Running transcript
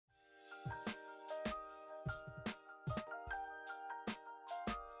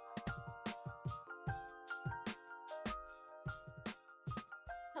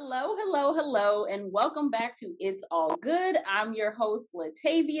Hello, hello, hello, and welcome back to It's All Good. I'm your host,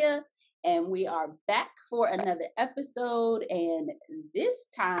 Latavia, and we are back for another episode. And this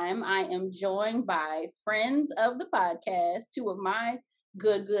time I am joined by friends of the podcast, two of my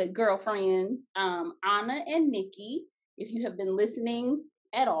good girlfriends, Onna and Nikki. If you have been listening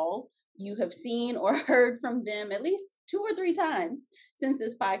at all, you have seen or heard from them at least 2 or 3 times since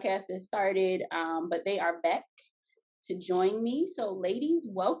this podcast has started, but they are back to join me. So, ladies,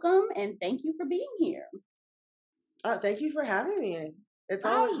 welcome and thank you for being here. Thank you for having me. It's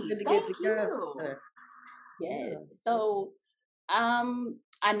always good to get together. Yes. So,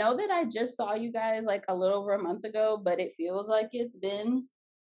 I know that I just saw you guys like a little over a month ago, but it feels like it's been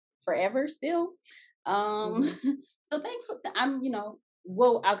forever still. So thankful.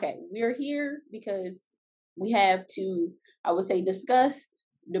 Okay, we're here because we have to, I would say, discuss,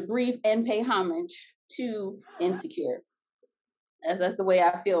 debrief, and pay homage to Insecure. That's the way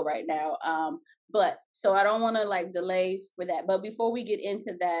I feel right now. But so I don't want to like delay for that. But before we get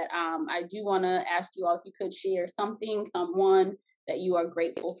into that, I do want to ask you all if you could share something, someone that you are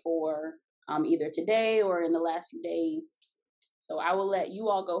grateful for, either today or in the last few days. So I will let you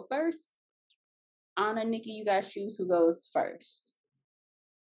all go first. Onna, Nikki, you guys choose who goes first.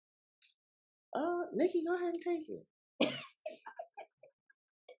 Nikki, go ahead and take it.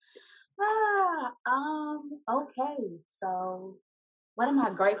 Okay. So what am I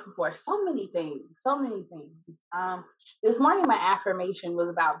grateful for? So many things. This morning my affirmation was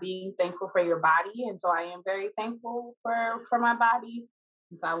about being thankful for your body. And so I am very thankful for my body.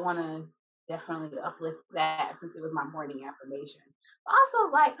 And so I want to definitely uplift that since it was my morning affirmation. But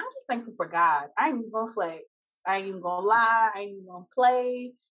also, like, I'm just thankful for God. I ain't even gonna flex. I ain't even gonna lie. I ain't even gonna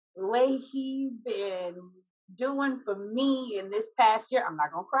play. The way he been doing for me in this past year, I'm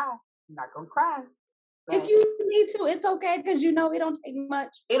not gonna cry. If you need to, it's okay because you know it don't take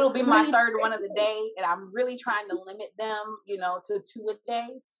much. It'll be my third one of the day, and I'm really trying to limit them, to 2 a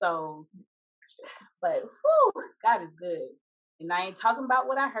day. So, but God is good, and I ain't talking about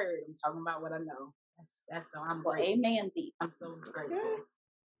what I heard. I'm talking about what I know. That's so I'm grateful. Amen. I'm so grateful.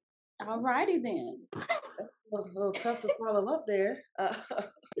 All righty then. A little tough to follow up there.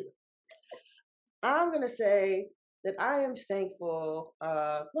 I'm gonna say that I am thankful.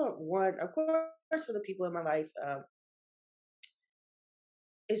 One, of course, for the people in my life.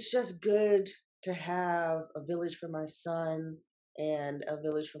 It's just good to have a village for my son and a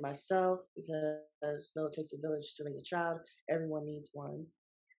village for myself because though it takes a village to raise a child, everyone needs one.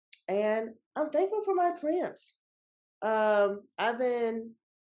 And I'm thankful for my plants. I've been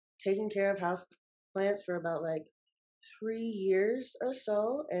taking care of house plants for about like 3 years or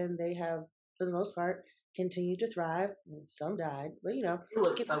so, and they have, for the most part, continued to thrive. Some died, but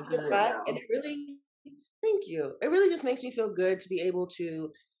continue to thrive. And it really, thank you. It really just makes me feel good to be able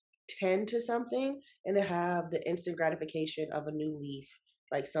to tend to something and to have the instant gratification of a new leaf,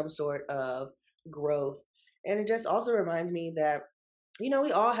 like some sort of growth. And it just also reminds me that, we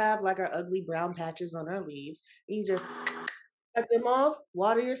all have like our ugly brown patches on our leaves. You just cut them off,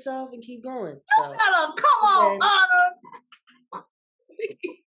 water yourself, and keep going. So, come on, Anna.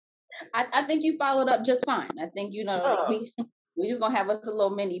 I think you followed up just fine. I think we just gonna have us a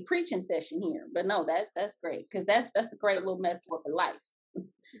little mini preaching session here. But no, that's great because that's a great little metaphor for life.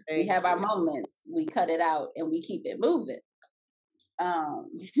 We have our moments, we cut it out, and we keep it moving.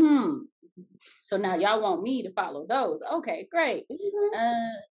 So now y'all want me to follow those? Okay, great.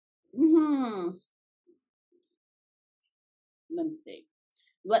 Let me see.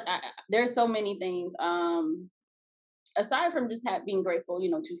 There's so many things. Aside from just being grateful,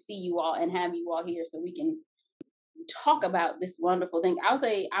 to see you all and have you all here so we can talk about this wonderful thing. I'll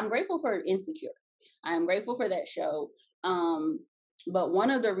say I'm grateful for Insecure. I'm grateful for that show. But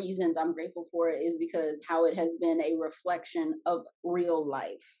one of the reasons I'm grateful for it is because how it has been a reflection of real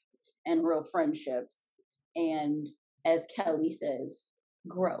life and real friendships. And as Kelly says,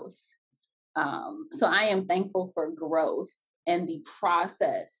 growth. So I am thankful for growth and the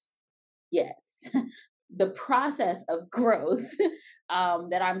process. Yes. The process of growth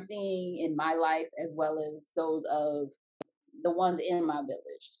that I'm seeing in my life as well as those of the ones in my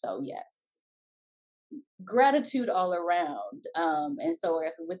village. So yes, gratitude all around. And so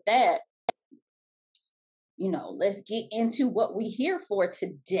with that, let's get into what we're here for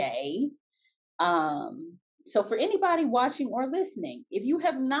today. So for anybody watching or listening, if you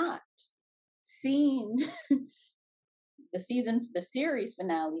have not seen the series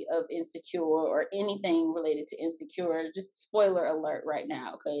finale of Insecure or anything related to Insecure, just spoiler alert right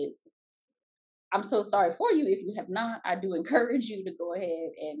now, because I'm so sorry for you if you have not. I do encourage you to go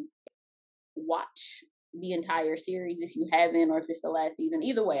ahead and watch the entire series if you haven't, or if it's the last season.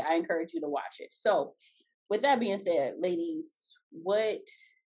 Either way, I encourage you to watch it. So, with that being said, ladies, what,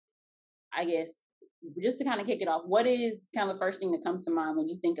 I guess, just to kind of kick it off, what is kind of the first thing that comes to mind when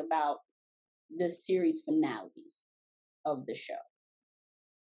you think about the series finale of the show?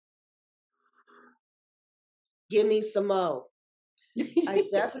 Give me some more. I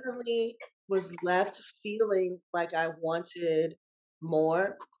definitely was left feeling like I wanted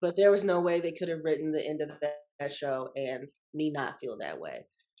more, but there was no way they could have written the end of that show and me not feel that way.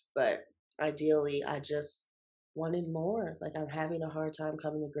 But ideally, I just wanted more. Like, I'm having a hard time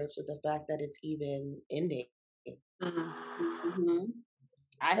coming to grips with the fact that it's even ending. Mm-hmm.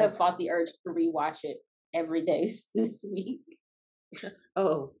 I have fought the urge to rewatch it every day this week.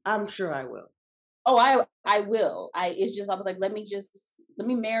 Oh, I'm sure I will. Oh, I will. It's just, I was like, let me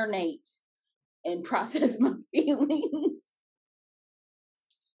marinate and process my feelings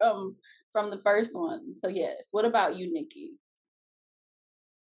from the first one. So yes. What about you, Nikki?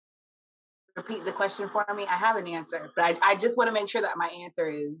 Repeat the question for me. I have an answer, but I just want to make sure that my answer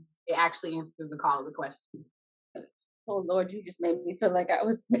it actually answers the call of the question. Oh Lord, you just made me feel like I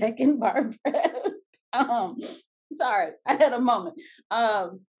was back in Barbara. Sorry, I had a moment.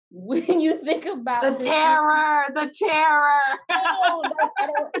 When you think about the terror.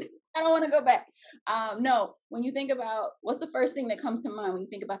 I don't want to go back. No, when you think about, what's the first thing that comes to mind when you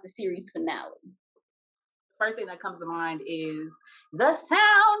think about the series finale? First thing that comes to mind is the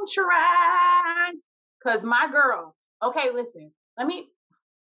soundtrack. Cause my girl, okay, listen,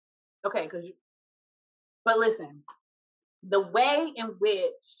 but listen, the way in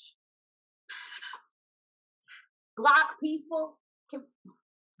which Glock Peaceful,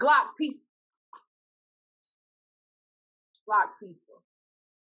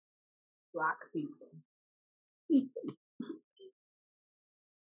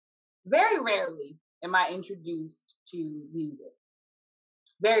 Very rarely am I introduced to music.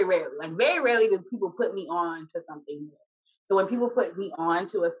 Very rarely. Like, very rarely do people put me on to something new. So when people put me on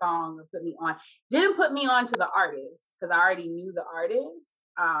to a song or didn't put me on to the artist, because I already knew the artist.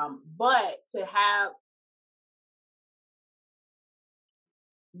 But to have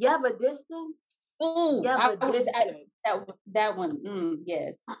but Distance. Ooh, that one.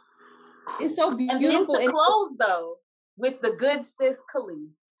 Yes. It's so beautiful. And then to close though with the good sis Khalees.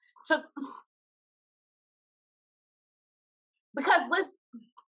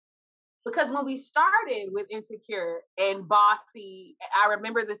 Because when we started with Insecure and Bossy, I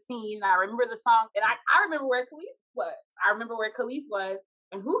remember the scene, I remember the song, and I remember where Khalees was. I remember where Khalees was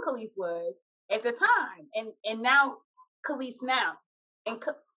and who Khalees was at the time, and now Khalees now, and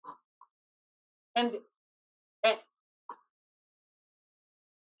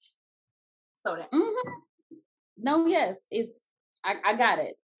so that. Mm-hmm. No, yes, it's I got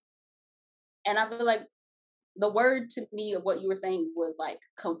it, and I feel like the word to me of what you were saying was like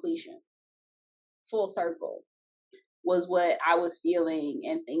completion, full circle, was what I was feeling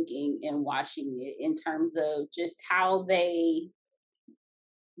and thinking and watching it, in terms of just how the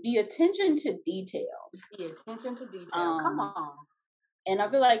attention to detail. Come on. And I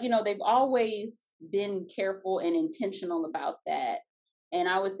feel like, they've always been careful and intentional about that. And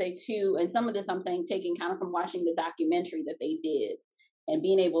I would say too, and some of this I'm saying taking kind of from watching the documentary that they did and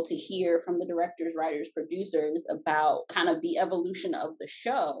being able to hear from the directors, writers, producers about kind of the evolution of the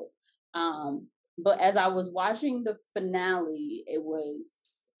show. But as I was watching the finale, it was,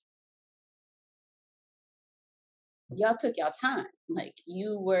 y'all took y'all time. Like,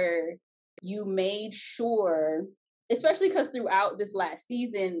 you made sure, especially because throughout this last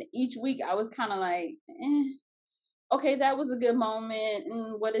season, each week I was kind of like, okay, that was a good moment.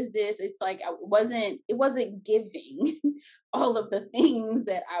 What is this? It's like it wasn't giving all of the things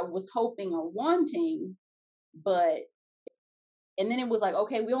that I was hoping or wanting. And then it was like,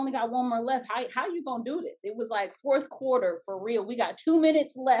 okay, we only got one more left. How you gonna do this? It was like fourth quarter for real. We got 2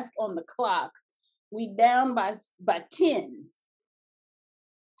 minutes left on the clock. We down by 10.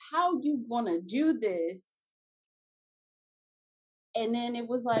 How you gonna do this? And then it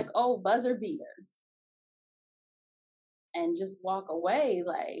was like, oh, buzzer beater. And just walk away.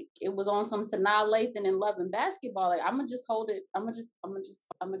 Like, it was on some Sanaa Lathan and Love and Basketball. Like, I'm gonna just hold it. I'm gonna just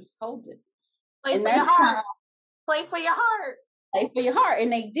hold it. Play for your heart. Play for your heart. Play for your heart,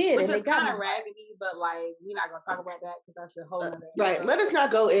 and they did. Which and is kind of raggedy, but like, we're not gonna talk about that because that's the whole other right. Let us not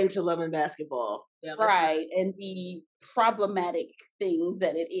go into Love and Basketball. Yeah, right, and the problematic things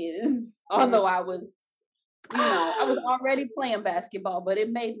that it is. Although I was, I was already playing basketball, but it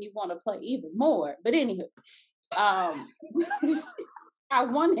made me want to play even more. But anywho, I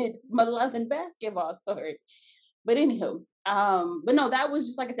wanted my Love and Basketball story. But anywho, but no, that was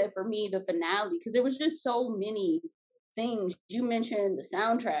just like I said for me the finale because there was just so many things. You mentioned the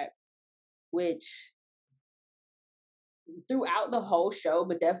soundtrack, which throughout the whole show,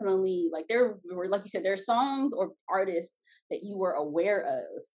 but definitely like there were, like you said, there are songs or artists that you were aware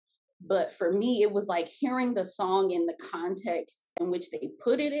of. But for me, it was like hearing the song in the context in which they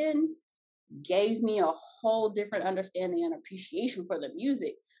put it in gave me a whole different understanding and appreciation for the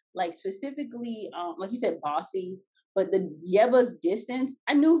music. Like specifically, like you said, Bossy, but the Yeba's Distance,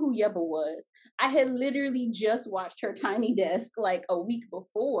 I knew who Yeba was. I had literally just watched her Tiny Desk like a week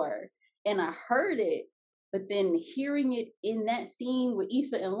before, and I heard it. But then hearing it in that scene with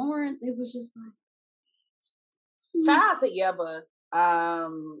Issa and Lawrence, it was just like shout out to Yeba.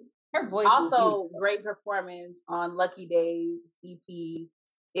 Her voice also great performance on Lucky Days EP.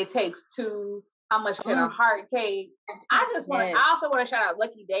 It Takes Two. How much can a heart take? I also want to shout out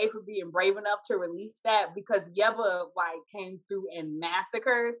Lucky Day for being brave enough to release that because Yeba like came through and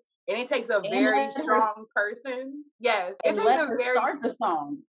massacred. And it takes a very strong person. Yes. It takes a very start the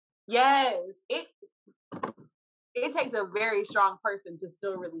song. Yes. It takes a very strong person to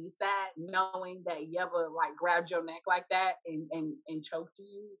still release that, knowing that Yeba like grabbed your neck like that and choked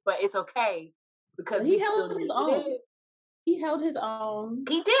you. But it's okay because he held his own. He held his own.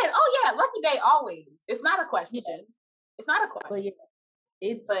 He did. Oh yeah, Lucky Day always. It's not a question. Yeah. It's not a question. But yeah,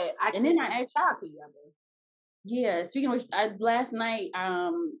 it's. But I and then I actually shout out to Yeba. Yeah. Speaking of which, last night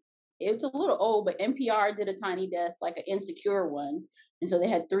it's a little old, but NPR did a Tiny Desk, like an Insecure one, and so they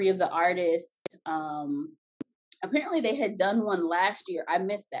had 3 of the artists. Apparently they had done one last year. I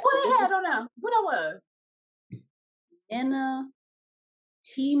missed that. Well, I don't know. What that was? Enna,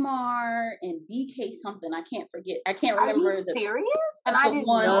 T-Mar, and BK something. I can't forget. I can't remember. Are you serious? And I didn't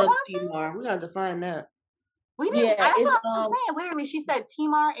know about T-Mar. We got to find that. We didn't. Yeah, that's what I'm saying. Literally, she said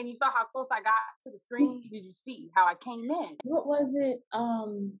T-Mar, and you saw how close I got to the screen. Did you see how I came in? What was it?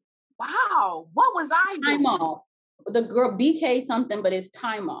 Wow. What was I doing? Time Off. The girl BK something, but it's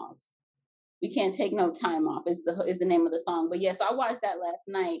Time Off. We Can't Take No Time Off is the name of the song. But yeah, so I watched that last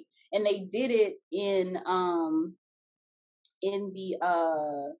night, and they did it in the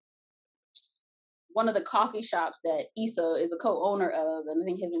one of the coffee shops that Issa is a co-owner of, and I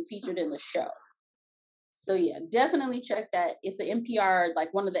think has been featured in the show. So yeah, definitely check that. It's an NPR,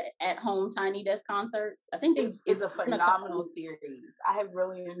 like one of the at-home Tiny Desk concerts. I think it's a phenomenal series. I have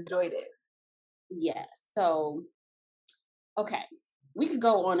really enjoyed it. Yes. So okay. We could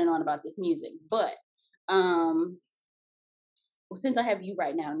go on and on about this music, but well, since I have you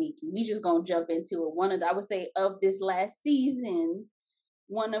right now, Nikki, we just gonna jump into it. I would say of this last season,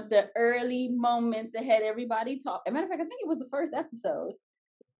 one of the early moments that had everybody talk. As a matter of fact, I think it was the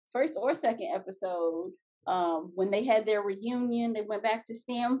first or second episode, when they had their reunion. They went back to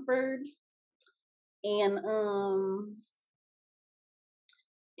Stamford, and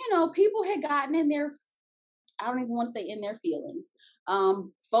people had gotten in their. I don't even want to say in their feelings.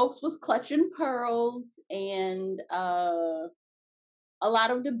 Folks was clutching pearls, and a lot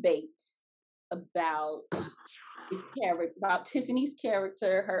of debate about about Tiffany's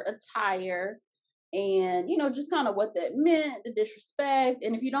character, her attire, and just kind of what that meant, the disrespect.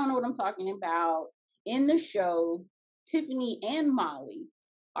 And if you don't know what I'm talking about, in the show, Tiffany and Molly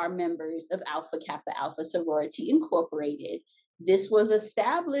are members of Alpha Kappa Alpha Sorority Incorporated. This was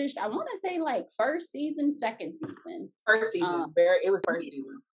established, I want to say, like first season, second season. First season. It was first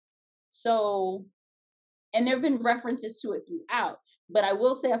season. So, and there have been references to it throughout. But I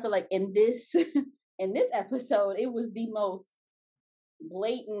will say, I feel like in this episode, it was the most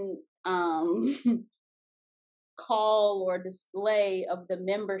blatant call or display of the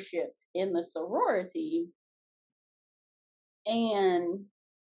membership in the sorority. And,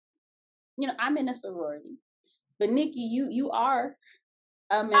 I'm in a sorority. But Nikki, you are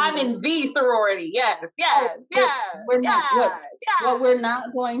a member. I'm in the sorority. Yes. What we're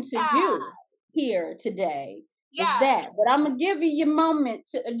not going to do here today is that. But I'm gonna give you your moment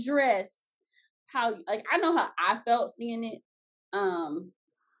to address how. Like, I know how I felt seeing it,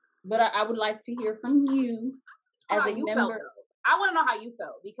 but I would like to hear from you as a member. I want to know how you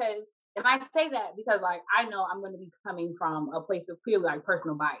felt because, and I say that because, like, I know I'm going to be coming from a place of clearly like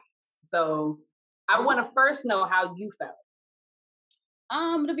personal bias, so. I want to first know how you felt.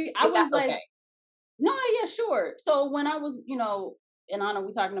 I was like, okay. No, yeah, sure. So when I was, and Anna,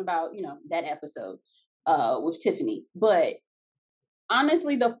 we're talking about, that episode with Tiffany. But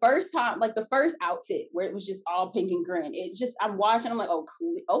honestly, the first time, like the first outfit where it was just all pink and green, I'm watching, I'm like, oh,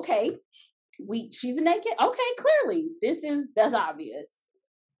 okay, she's naked. Okay, clearly, that's obvious.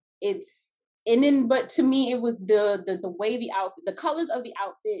 It's and then, but to me, it was the way the outfit, the colors of the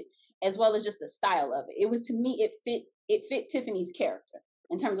outfit, as well as just the style of it. It was, to me, it fit Tiffany's character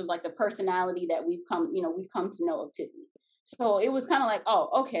in terms of like the personality that we've come to know of Tiffany. So it was kind of like, oh,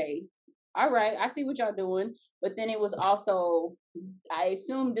 okay, all right, I see what y'all doing. But then it was also, I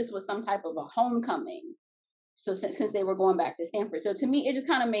assumed this was some type of a homecoming. So since they were going back to Stanford, so to me, it just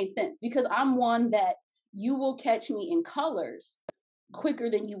kind of made sense, because I'm one that you will catch me in colors quicker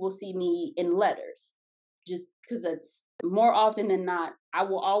than you will see me in letters, just because that's more often than not, I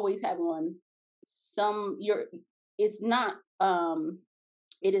will always have on it's not,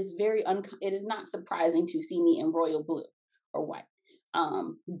 it is it is not surprising to see me in royal blue or white.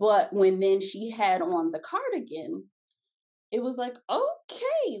 But when then she had on the cardigan, it was like,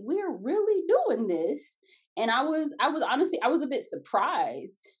 okay, we're really doing this. And I was honestly, I was a bit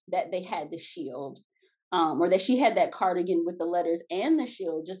surprised that they had the shield, or that she had that cardigan with the letters and the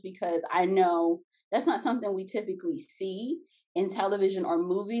shield, just because I know that's not something we typically see in television or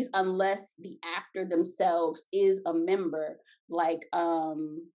movies unless the actor themselves is a member, like,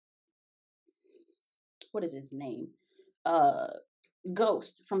 what is his name?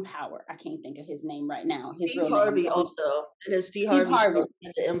 Ghost from Power. I can't think of his name right now. His Steve real Harvey name. also. And then Steve Harvey showed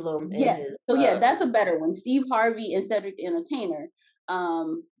the emblem. Yeah. His, so yeah, that's a better one. Steve Harvey and Cedric the Entertainer.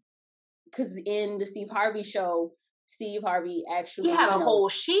 Because in the Steve Harvey show, Steve Harvey actually, he had a whole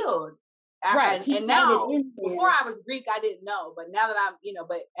shield. Right. And now, before I was Greek, I didn't know. But now that I'm,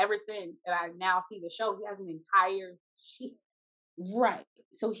 but ever since, and I now see the show, he has an entire shield. Right.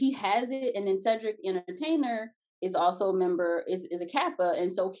 So he has it. And then Cedric Entertainer is also a member, is a Kappa.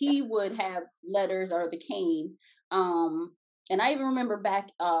 And so he would have letters or the cane. And I even remember back,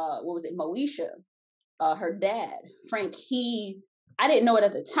 what was it, Moesha, her dad, Frank, I didn't know it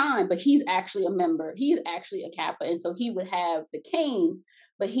at the time, but he's actually a member. He's actually a Kappa. And so he would have the cane,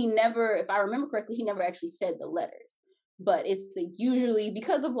 but he never, if I remember correctly, he never actually said the letters. But it's usually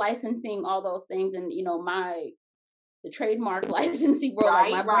because of licensing, all those things, and, the trademark licensing world.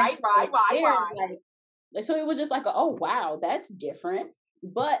 Right. Like, so it was just like, oh, wow, that's different.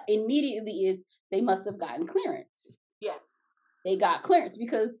 But immediately is, they must have gotten clearance. Yes. They got clearance,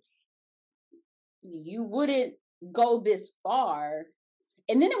 because you wouldn't go this far.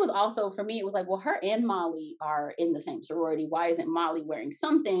 And then it was also, for me, it was like, well, her and Molly are in the same sorority. Why isn't Molly wearing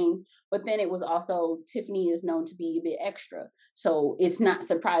something? But then it was also, Tiffany is known to be a bit extra. So it's not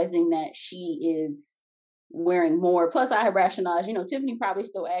surprising that she is wearing more. Plus, I have rationalized, Tiffany probably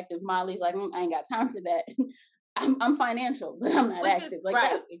still active. Molly's like, I ain't got time for that. I'm financial, but I'm not active. Like,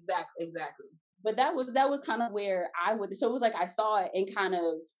 right, exactly. But that was kind of where I would. So it was like I saw it, and kind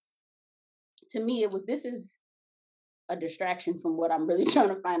of, to me, this is a distraction from what I'm really trying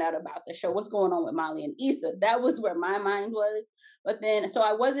to find out about the show. What's going on with Molly and Issa? That was where my mind was. But then, so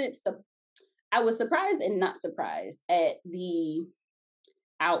I was surprised and not surprised at the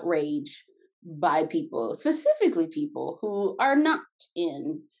outrage by people, specifically people who are not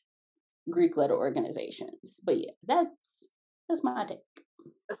in Greek letter organizations. But yeah, that's my take.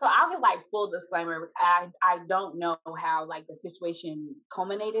 So I'll give like full disclaimer. I don't know how like the situation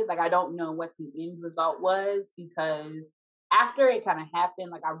culminated. Like I don't know what the end result was, because after it kind of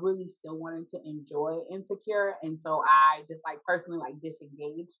happened, like I really still wanted to enjoy Insecure, and so I just like personally like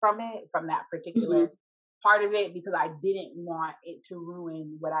disengaged from that particular part of it, because I didn't want it to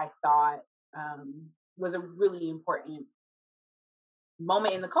ruin what I thought was a really important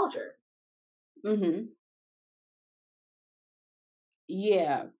moment in the culture.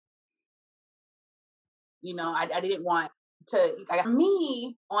 Yeah. I didn't want to,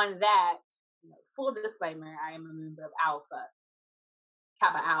 me on that, full disclaimer, I am a member of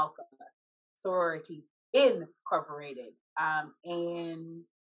Kappa Alpha Sorority Incorporated. And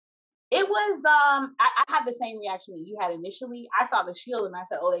it was, I had the same reaction that you had initially. I saw the shield and I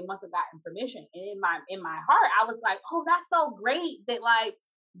said, oh, they must have gotten permission. And in my heart, I was like, oh, that's so great that like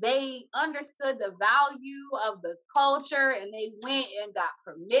they understood the value of the culture and they went and got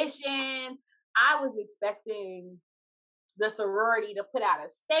permission. I was expecting the sorority to put out a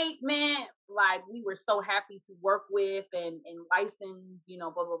statement like we were so happy to work with and license, blah,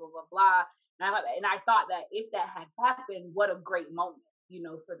 blah, blah, blah, blah. And I thought that if that had happened, what a great moment,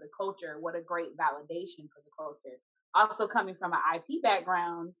 for the culture. What a great validation for the culture. Also coming from an IP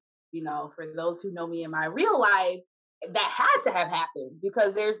background, for those who know me in my real life, that had to have happened,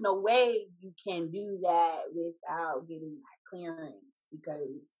 because there's no way you can do that without getting that clearance,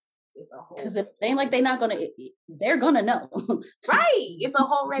 because it's a whole. Because it ain't like they're gonna know. Right. It's a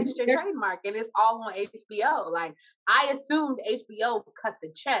whole registered trademark, and it's all on HBO. Like I assumed HBO cut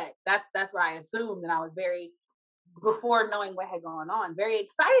the check. That's what I assumed, and I was very before knowing what had gone on, very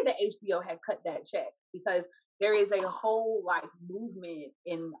excited that HBO had cut that check, because there is a whole like movement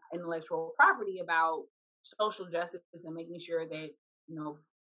in intellectual property about social justice and making sure that, you know,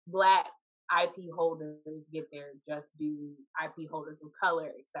 Black IP holders get their just due, IP holders of color,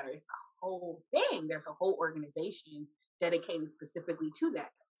 et cetera. It's a whole thing. There's a whole organization dedicated specifically to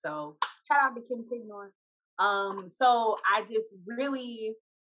that. So shout out to Kim Tignor. So I just really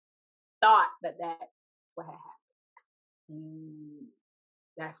thought that what had happened.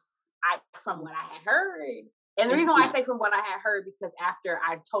 That's from what I had heard. And the reason why I say from what I had heard, because after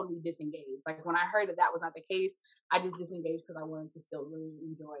I totally disengaged, like when I heard that was not the case, I just disengaged because I wanted to still really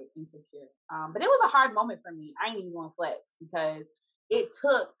enjoy Insecure. But it was a hard moment for me. I ain't even gonna flex, because it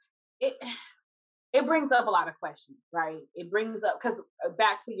brings up a lot of questions, right? It brings up, because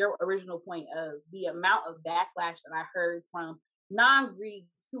back to your original point of the amount of backlash that I heard from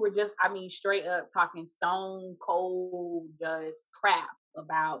non-Greeks who were just, straight up talking stone cold, just crap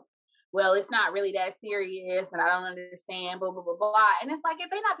about, well, it's not really that serious and I don't understand, blah, blah, blah, blah. And it's like, it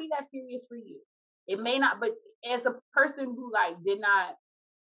may not be that serious for you. It may not, but as a person who like did not,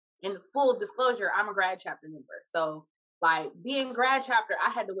 in full disclosure, I'm a grad chapter member. So like being grad chapter,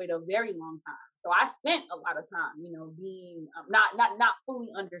 I had to wait a very long time. So I spent a lot of time, being not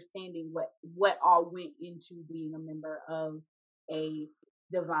fully understanding what all went into being a member of a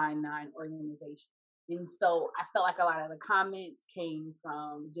Divine Nine organization. And so I felt like a lot of the comments came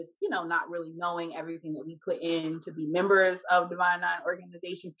from just, not really knowing everything that we put in to be members of Divine Nine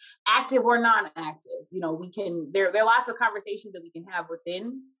organizations, active or non-active. There are lots of conversations that we can have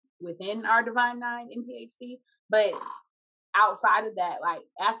within our Divine Nine MPHC, but outside of that, like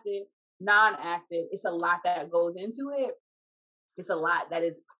active, non-active, it's a lot that goes into it. It's a lot that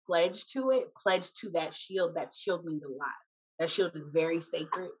is pledged to that shield. That shield means a lot. That shield is very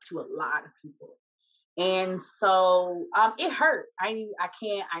sacred to a lot of people. And so it hurt. I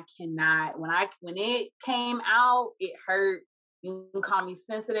cannot. When it came out, it hurt. You can call me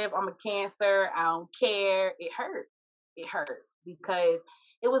sensitive. I'm a Cancer. I don't care. It hurt. It hurt because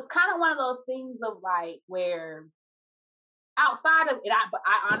it was kind of one of those things of like where outside of it, but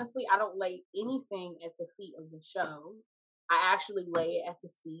I honestly, I don't lay anything at the feet of the show. I actually lay it at the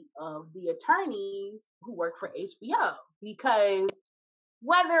feet of the attorneys who work for HBO, because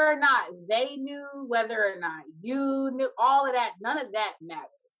whether or not they knew, whether or not you knew, all of that, none of that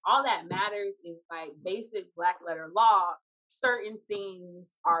matters. All that matters is like basic black letter law. Certain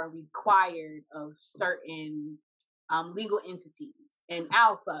things are required of certain legal entities. And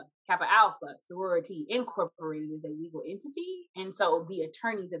Kappa Alpha, Sorority Incorporated is a legal entity. And so the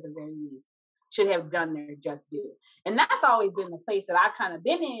attorneys at the very least should have done their just due. And that's always been the place that I've kind of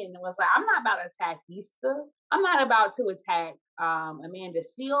been in. It was like, I'm not about to attack Issa. I'm not about to attack Amanda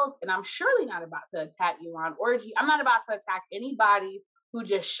Seals. And I'm surely not about to attack Iran Orji. I'm not about to attack anybody who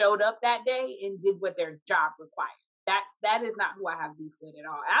just showed up that day and did what their job required. That is not who I have beef with at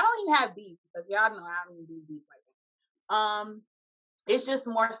all. And I don't even have beef, because y'all know I don't even do beef like that. It's just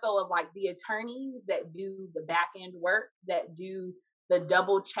more so of like the attorneys that do the back end work, that do the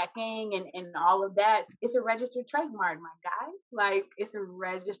double checking and all of that. It's a registered trademark, my guy. Like, it's a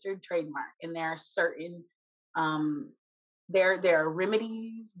registered trademark, and there are certain there are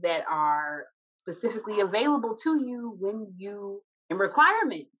remedies that are specifically available to you and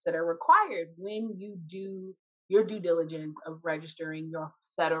requirements that are required when you do your due diligence of registering your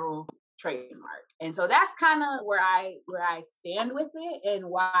federal trademark. And so that's kind of where I stand with it, and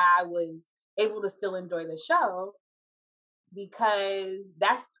why I was able to still enjoy the show, because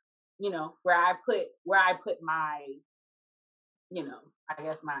that's where I put my I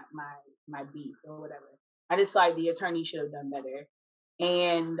guess my beef or whatever. I just feel like the attorney should have done better.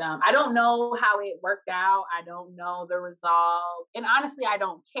 And I don't know how it worked out. I don't know the resolve. And honestly, I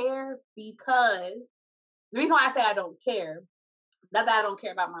don't care, because the reason why I say I don't care, not that I don't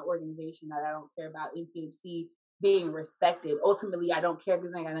care about my organization, that I don't care about MPHC being respected. Ultimately, I don't care,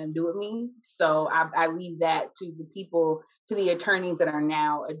 because it ain't got nothing to do with me. So I leave that to the people, to the attorneys that are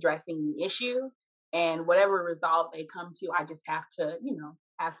now addressing the issue. And whatever resolve they come to, I just have to,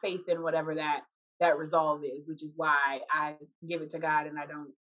 have faith in whatever that resolve is, which is why I give it to God, and I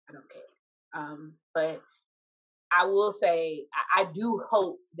don't care. But I will say, I do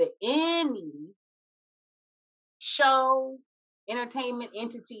hope that any show, entertainment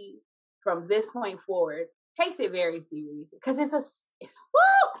entity from this point forward takes it very seriously, because it's a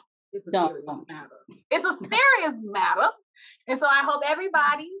serious matter. It's a serious matter. And so I hope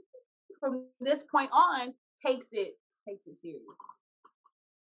everybody from this point on takes it serious.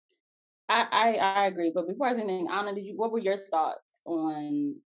 I agree. But before I say anything, Anna, what were your thoughts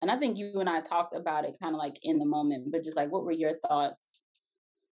on And I think you and I talked about it kind of like in the moment, but just like, what were your thoughts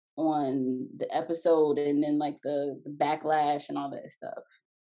on the episode and then like the backlash and all that stuff?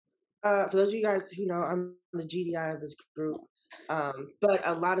 For those of you guys who know, I'm the GDI of this group, but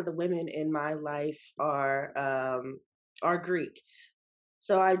a lot of the women in my life are Greek.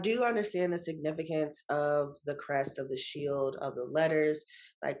 So I do understand the significance of the crest, of the shield, of the letters.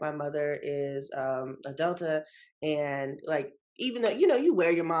 Like my mother is a Delta, and like even though you wear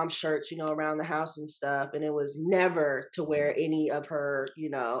your mom's shirts, around the house and stuff, and it was never to wear any of her,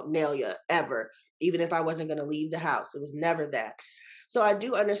 Nelia ever. Even if I wasn't going to leave the house, it was never that. So I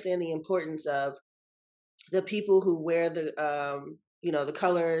do understand the importance of the people who wear the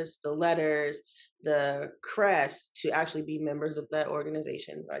colors, the letters, the crest to actually be members of that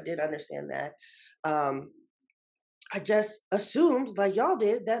organization. I did understand that. Um, I just assumed, like y'all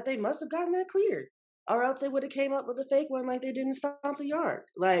did, that they must have gotten that cleared, or else they would have came up with a fake one, like they didn't stomp the yard.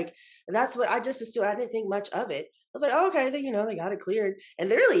 Like that's what I just assumed. I didn't think much of it. I was like, oh, okay, they got it cleared. And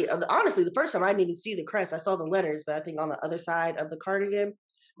literally, honestly, the first time I didn't even see the crest. I saw the letters, but I think on the other side of the cardigan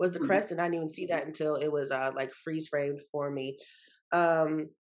was the crest, and I didn't even see that until it was like freeze framed for me.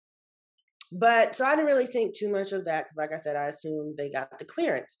 But so I didn't really think too much of that because, like I said, I assumed they got the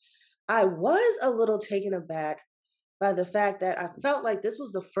clearance. I was a little taken aback by the fact that I felt like this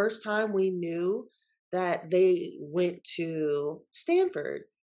was the first time we knew that they went to Stanford.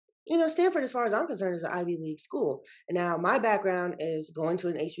 Stanford, as far as I'm concerned, is an Ivy League school. And now my background is going to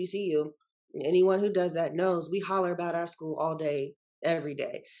an HBCU. Anyone who does that knows we holler about our school all day, every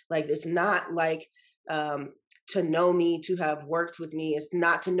day. Like it's not like to know me, to have worked with me. It's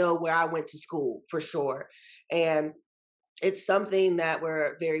not to know where I went to school for sure. And it's something that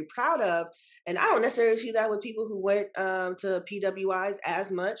we're very proud of. And I don't necessarily see that with people who went to PWIs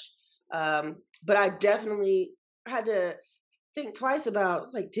as much. But I definitely had to think twice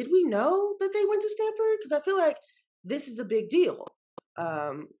about, like, did we know that they went to Stanford? Because I feel like this is a big deal.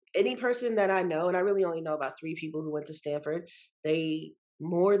 Any person that I know, and I really only know about 3 people who went to Stanford, they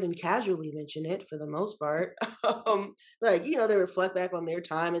more than casually mention it for the most part. They reflect back on their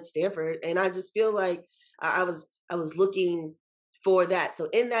time at Stanford, and I just feel like I was looking for that. So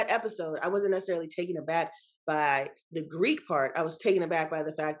in that episode, I wasn't necessarily taken aback by the Greek part. I was taken aback by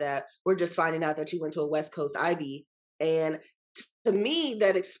the fact that we're just finding out that you went to a West Coast IB, and to me,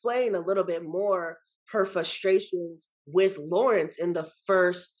 that explained a little bit more her frustrations with Lawrence in the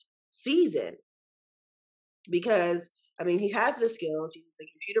first season. Because, I mean, he has the skills. He's a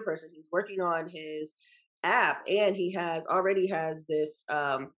computer person. He's working on his app, and he already has this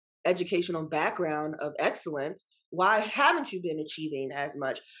educational background of excellence. Why haven't you been achieving as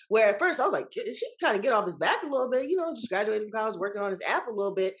much? Where at first I was like, she kind of get off his back a little bit, just graduated from college, working on his app a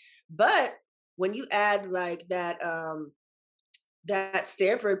little bit. But when you add like that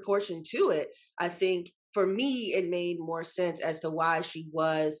Stanford portion to it, I think for me, it made more sense as to why she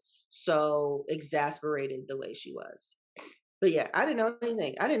was so exasperated the way she was. But yeah, I didn't know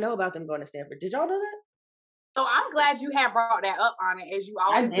anything. I didn't know about them going to Stanford. Did y'all know that? So I'm glad you have brought that up on it, as you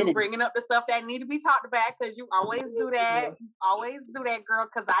always do, bringing up the stuff that need to be talked about, because you always do that. You always do that, girl,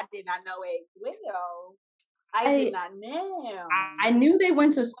 because I did not know it well. I did not know. I knew they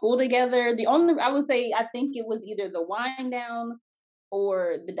went to school together. I would say, I think it was either the Wind Down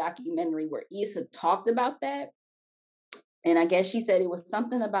or the documentary where Issa talked about that. And I guess she said it was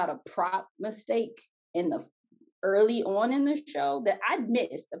something about a prop mistake in the early on in the show that I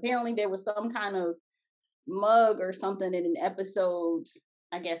missed. Apparently there was some kind of mug or something in an episode,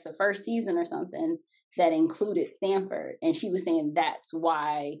 I guess the first season or something, that included Stanford. And she was saying that's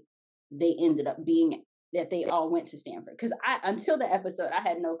why they ended up being, that they all went to Stanford. Because until the episode, I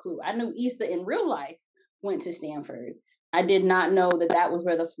had no clue. I knew Issa in real life went to Stanford. I did not know that was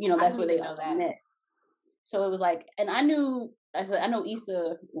where that's where they all met. So it was like, and I know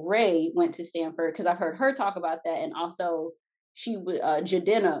Issa Rae went to Stanford because I've heard her talk about that. And also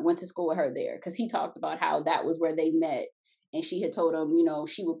Jadena went to school with her there because he talked about how that was where they met. And she had told him,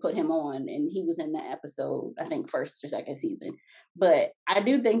 she would put him on, and he was in that episode, I think first or second season. But I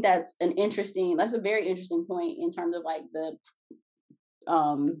do think that's a very interesting point in terms of like the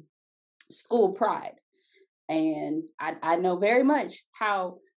school pride. And I know very much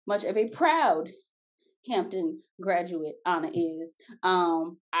how much of a proud Hampton graduate Onna is.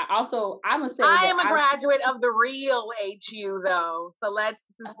 I'm gonna say I am a graduate of the real HU though. So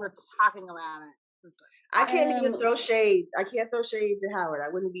since we're talking about it. I can't even throw shade. I can't throw shade to Howard. I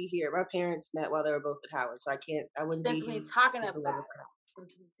wouldn't be here. My parents met while they were both at Howard, so I wouldn't be here. Talking about it.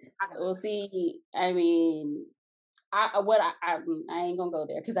 Well, see, I mean, I ain't gonna go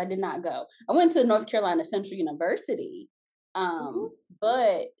there because I did not go. I went to North Carolina Central University, Mm-hmm.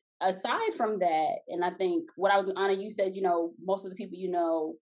 But aside from that, and I think what I was, Anna, you said, most of the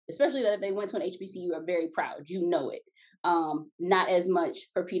people, especially that if they went to an HBCU, are very proud. You know it. Not as much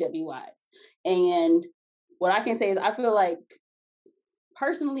for PWIs. And what I can say is I feel like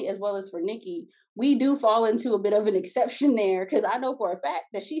personally, as well as for Nikki, we do fall into a bit of an exception there, because I know for a fact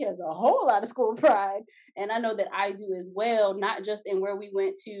that she has a whole lot of school pride, and I know that I do as well, not just in where we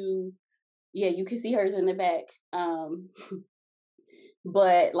went to. Yeah, you can see hers in the back.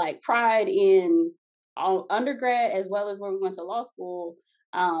 But like pride in undergrad as well as where we went to law school.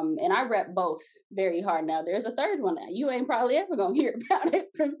 And I rep both very hard. Now there's a third one. You ain't probably ever gonna hear about it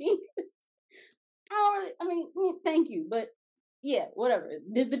from me. Thank you, but yeah, whatever.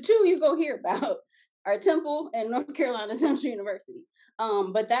 The two you go hear about are Temple and North Carolina Central University.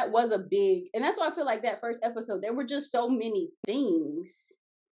 But that was a big, and that's why I feel like that first episode, there were just so many things,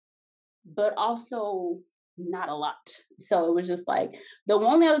 but also not a lot. So it was just like, the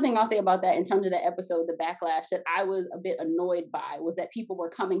only other thing I'll say about that in terms of the episode, the backlash that I was a bit annoyed by was that people were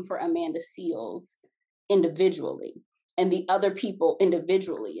coming for Amanda Seales individually and the other people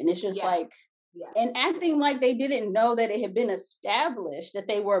individually. And it's just and acting like they didn't know that it had been established that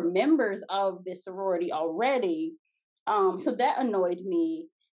they were members of this sorority already. So that annoyed me.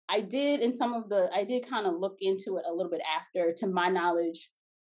 I did kind of look into it a little bit after. To my knowledge,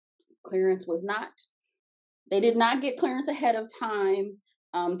 they did not get clearance ahead of time.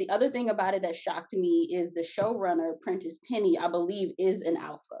 The other thing about it that shocked me is the showrunner, Prentice Penny, I believe, is an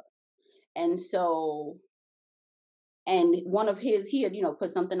alpha. And so, and one of his, he had,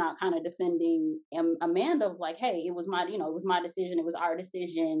 put something out kind of defending Amanda of like, hey, it was my decision. It was our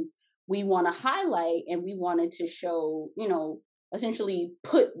decision. We want to highlight, and we wanted to show, essentially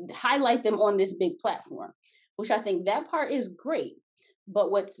highlight them on this big platform, which I think that part is great.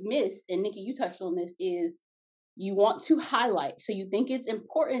 But what's missed, and Nikki, you touched on this, is you want to highlight. So you think it's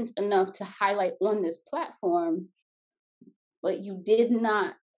important enough to highlight on this platform, but you did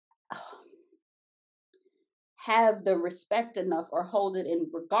not have the respect enough or hold it in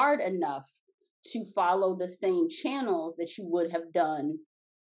regard enough to follow the same channels that you would have done,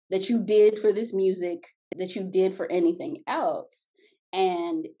 that you did for this music, that you did for anything else.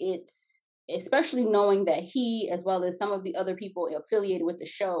 And it's, especially knowing that he, as well as some of the other people affiliated with the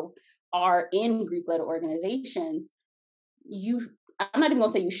show, are in Greek-led organizations, I'm not even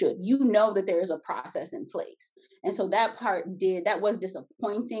gonna say you should, that there is a process in place. And so that was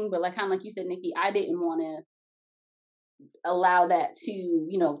disappointing, but kind of like you said, Nikki, I didn't want to allow that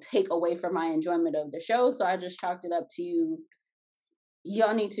to, take away from my enjoyment of the show. So I just chalked it up to,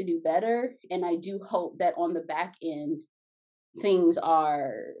 y'all need to do better. And I do hope that on the back end, things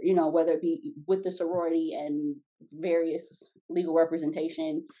are, whether it be with the sorority and various legal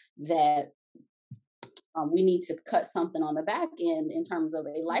representation, that we need to cut something on the back end in terms of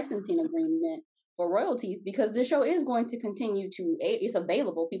a licensing agreement for royalties, because the show is going to continue to, it's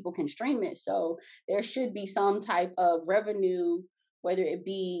available, people can stream it. So there should be some type of revenue, whether it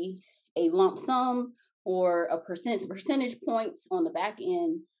be a lump sum or a percentage points on the back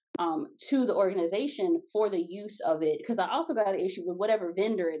end, to the organization for the use of it. Because I also got an issue with whatever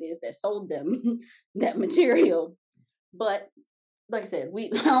vendor it is that sold them that material. But like I said, I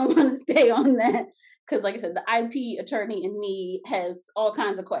don't want to stay on that, because like I said, the IP attorney in me has all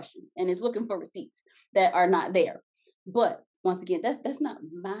kinds of questions and is looking for receipts that are not there. But once again, that's not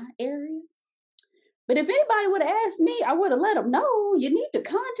my area. But if anybody would have asked me, I would have let them know, you need to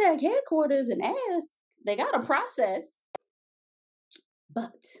contact headquarters and ask. They got a process.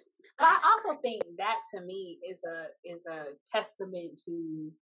 But I also think that, to me, is a testament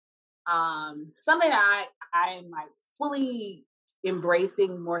to something that I am like fully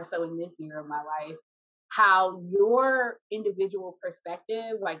embracing more so in this year of my life, how your individual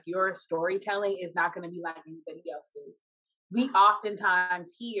perspective, like your storytelling, is not going to be like anybody else's. We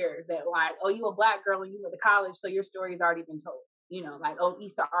oftentimes hear that, like, oh, you a Black girl and you went to college, so your story has already been told. Like, oh,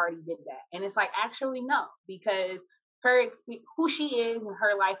 Issa already did that. And it's like, actually, no, because who she is and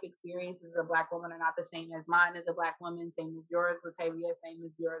her life experiences as a Black woman are not the same as mine as a Black woman, same as yours, Latavia, same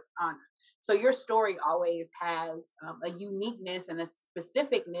as yours, Anna. So your story always has a uniqueness and a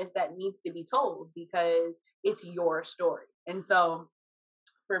specificness that needs to be told, because it's your story. And so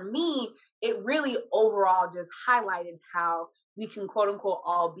for me, it really overall just highlighted how we can, quote unquote,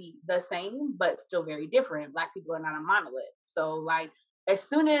 all be the same, but still very different. Black people are not a monolith. So like, as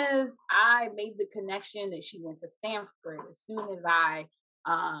soon as I made the connection that she went to Stanford, as soon as I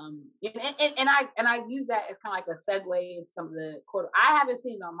and I use that as kind of like a segue into some of the quote, I haven't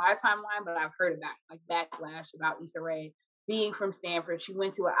seen it on my timeline, but I've heard about like backlash about Issa Rae being from Stanford. She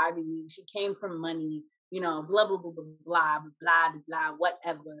went to an Ivy League. She came from money. blah, blah, blah, blah, blah, blah, blah,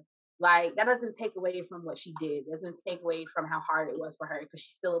 whatever. Like, that doesn't take away from what she did. Doesn't take away from how hard it was for her, because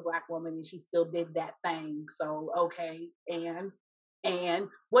she's still a Black woman and she still did that thing. So, okay. And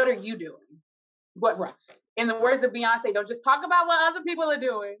what are you doing? What, right. In the words of Beyonce, don't just talk about what other people are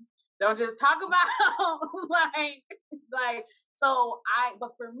doing. Don't just talk about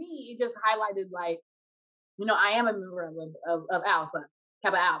but for me, it just highlighted, like, I am a member of Alpha,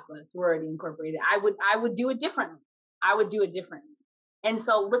 Kappa Alpha, Sorority Incorporated. I would do it differently. I would do it differently. And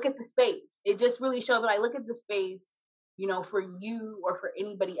so look at the space. It just really showed, like, look at the space, for you or for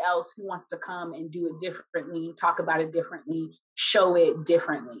anybody else who wants to come and do it differently, talk about it differently, show it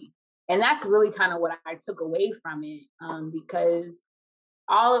differently. And that's really kind of what I took away from it, because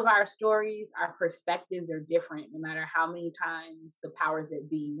all of our stories, our perspectives are different, no matter how many times the powers that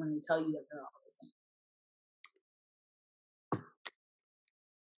be want to tell you that they're all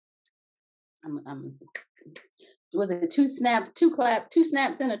the same. Was it two snaps, two clap, two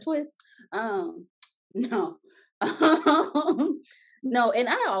snaps and a twist? No. No, and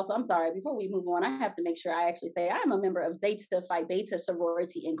I'm sorry, before we move on, I have to make sure I actually say I'm a member of Zeta Phi Beta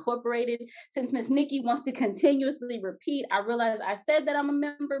Sorority Incorporated. Since Miss Nikki wants to continuously repeat, I realize I said that I'm a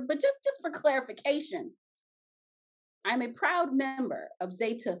member, but just for clarification, I'm a proud member of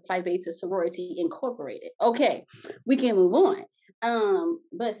Zeta Phi Beta Sorority Incorporated. Okay, we can move on.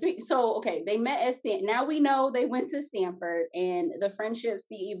 They met at Stanford. Now we know they went to Stanford, and the friendships,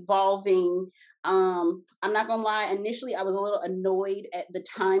 the evolving. I'm not gonna lie. Initially, I was a little annoyed at the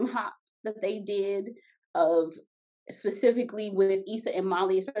time hop that they did, of specifically with Issa and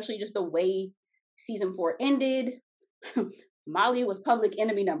Molly, especially just the way season 4 ended. Molly was public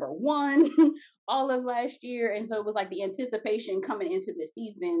enemy number 1 all of last year, and so it was like the anticipation coming into the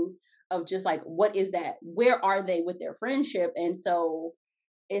season of just like, what is that? Where are they with their friendship? And so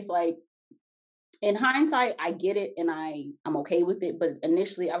it's like, in hindsight, I get it and I'm okay with it. But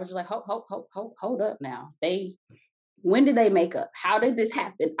initially I was just like, hold up now. When did they make up? How did this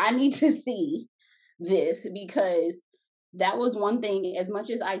happen? I need to see this, because that was one thing. As much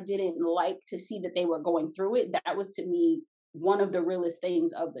as I didn't like to see that they were going through it, that was, to me, one of the realest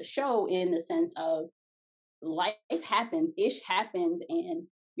things of the show, in the sense of life happens, ish happens, and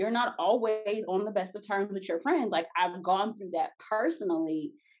you're not always on the best of terms with your friends. Like, I've gone through that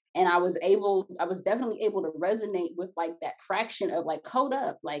personally, and I was definitely able to resonate with like that fraction of like, hold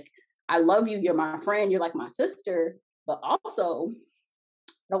up, like, I love you, you're my friend, you're like my sister, but also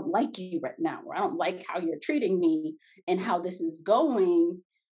I don't like you right now, or I don't like how you're treating me and how this is going,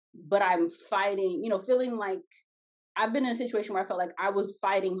 but I'm fighting, feeling like I've been in a situation where I felt like I was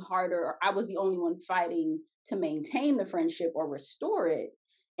fighting harder, or I was the only one fighting to maintain the friendship or restore it,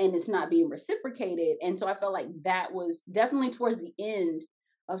 and it's not being reciprocated. And so I felt like that was definitely towards the end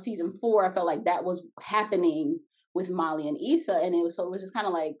of season 4. I felt like that was happening with Molly and Issa, and it was just kind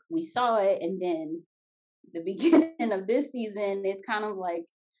of like, we saw it, and then the beginning of this season, it's kind of like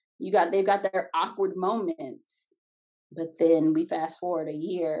they've got their awkward moments, but then we fast forward a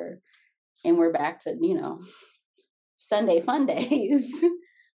year and we're back to Sunday fun days.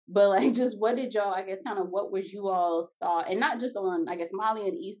 But like, just what did y'all, I guess, kind of what was you all's thought, and not just on, I guess, Molly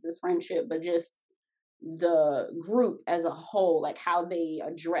and Issa's friendship, but just the group as a whole, like how they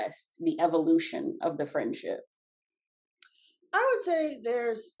addressed the evolution of the friendship? I would say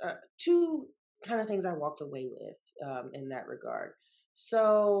there's 2 kind of things I walked away with in that regard.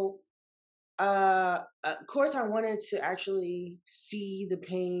 So, of course, I wanted to actually see the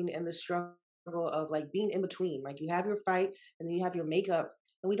pain and the struggle of like being in between. Like, you have your fight and then you have your makeup,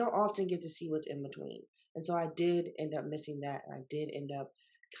 and we don't often get to see what's in between. And so I did end up missing that, and I did end up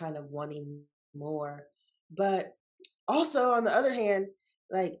kind of wanting more. But also, on the other hand,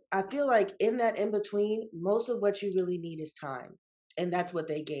 like, I feel like in that in between, most of what you really need is time, and that's what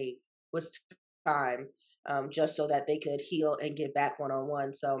they gave, was time, just so that they could heal and get back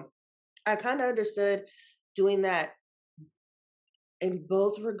one-on-one. So I kind of understood doing that in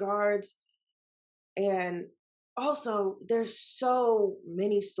both regards. And also, there's so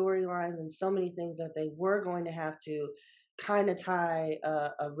many storylines and so many things that they were going to have to kind of tie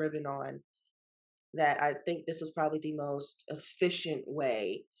a ribbon on, that I think this was probably the most efficient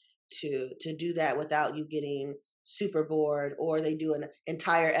way to do that without you getting super bored, or they do an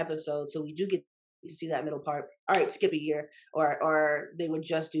entire episode so we do get to see that middle part. All right, skip a year, or they would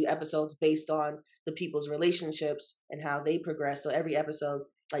just do episodes based on the people's relationships and how they progress. So every episode,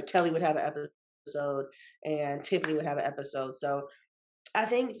 like Kelly would have an episode and Tiffany would have an episode. So I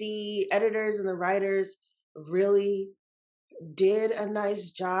think the editors and the writers really did a nice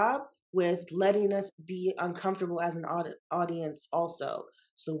job with letting us be uncomfortable as an audience also.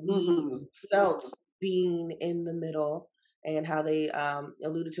 So we felt being in the middle, and how they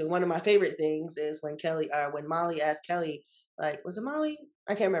alluded to one of my favorite things is when Molly asked Kelly, like, was it Molly?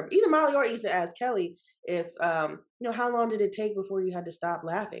 I can't remember. Either Molly or Issa asked Kelly if how long did it take before you had to stop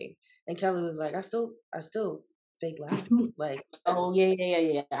laughing? And Kelly was like, I still fake laughing. Like, Oh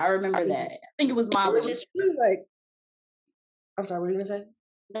yeah. I remember that. I think it was which Molly. is true. Like, I'm sorry, what were you gonna say?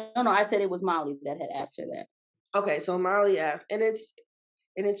 No, I said it was Molly that had asked her that. Okay, so Molly asked, and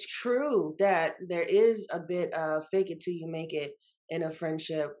it's true that there is a bit of fake it till you make it in a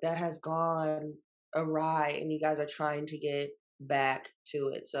friendship that has gone awry, and you guys are trying to get back to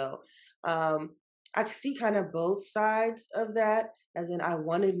it. So I see kind of both sides of that, as in I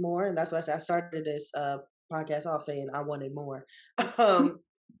wanted more, and that's why I started this podcast off saying I wanted more.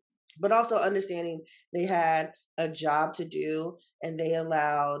 But also understanding they had a job to do, and they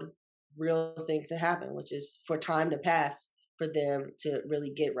allowed real things to happen, which is for time to pass for them to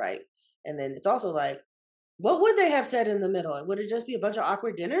really get right. And then it's also like, what would they have said in the middle? Would it just be a bunch of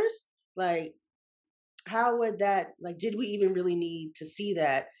awkward dinners? Like, how would that, like, did we even really need to see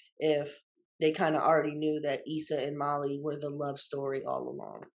that if they kind of already knew that Issa and Molly were the love story all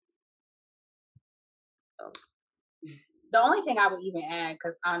along? So. The only thing I would even add,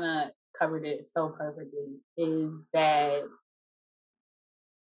 because Anna covered it so perfectly, is that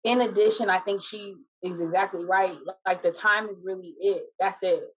in addition, I think she is exactly right. Like, the time is really it. That's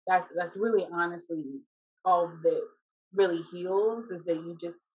it. That's really honestly all that really heals, is that you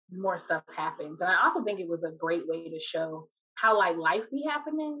just, more stuff happens. And I also think it was a great way to show how, like, life be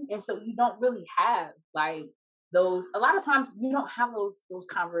happening. And so you don't really have like those, a lot of times you don't have those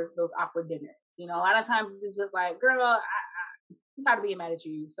awkward dinners. You know, a lot of times it's just like, girl, I'm tired of being mad at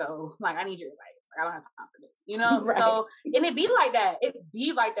you. So, like, I need your advice. Like, I don't have time for this, you know? Right. So, and it be like that. It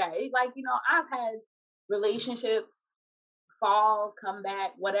be like that. It, like, you know, I've had relationships fall, come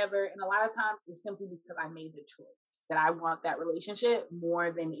back, whatever. And a lot of times it's simply because I made the choice that I want that relationship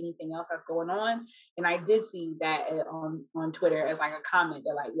more than anything else that's going on. And I did see that on Twitter as like a comment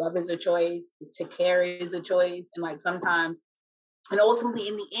that, like, love is a choice, to care is a choice. And like sometimes, and ultimately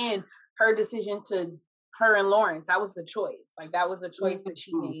in the end, her decision to, her and Lawrence, that was the choice. Like, that was a choice that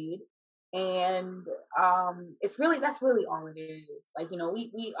she made. And it's really, that's really all it is. Like, you know,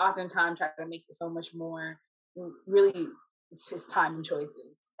 we oftentimes try to make it so much more. Really, it's just time and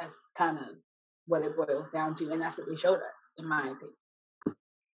choices. That's kind of what it boils down to, and that's what they showed us, in my opinion.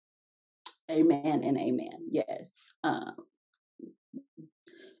 Amen and amen. Yes.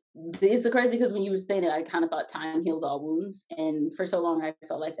 It's crazy because when you were saying it, I kind of thought time heals all wounds, and for so long I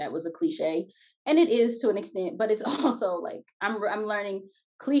felt like that was a cliche, and it is to an extent. But it's also like I'm learning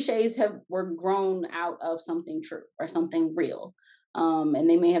cliches were grown out of something true or something real, and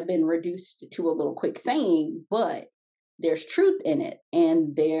they may have been reduced to a little quick saying, but there's truth in it,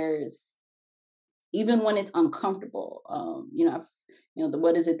 and there's, even when it's uncomfortable,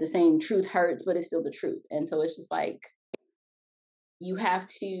 what is it? The saying, truth hurts, but it's still the truth, and so it's just like, you have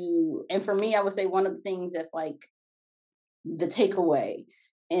to, and for me, I would say one of the things that's like the takeaway,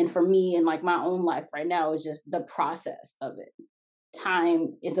 and for me in like my own life right now, is just the process of it.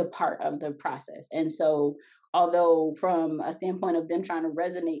 Time is a part of the process. And so, although from a standpoint of them trying to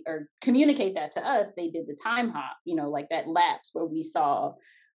resonate or communicate that to us, they did the time hop, like that lapse where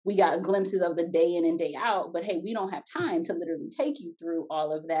we got glimpses of the day in and day out, but hey, we don't have time to literally take you through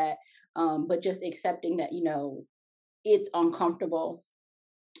all of that. But just accepting that, it's uncomfortable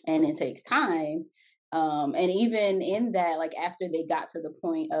and it takes time. And even in that, like after they got to the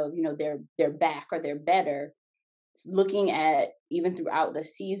point of, they're back or they're better, looking at even throughout the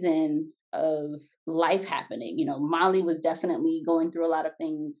season of life happening, Molly was definitely going through a lot of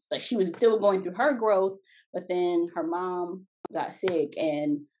things. Like, she was still going through her growth, but then her mom got sick.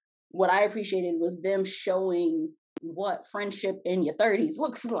 And what I appreciated was them showing what friendship in your 30s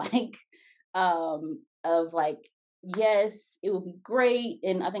looks like, of like, yes, it would be great.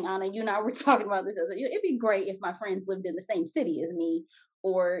 And I think, Anna, you and I were talking about this. It'd be great if my friends lived in the same city as me,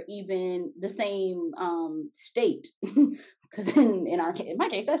 or even the same state. Because in my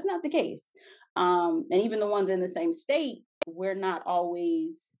case, that's not the case. And even the ones in the same state, we're not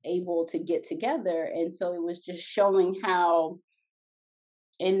always able to get together. And so it was just showing how,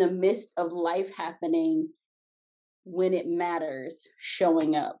 in the midst of life happening, when it matters,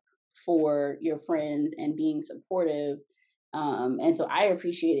 showing up for your friends and being supportive. And so I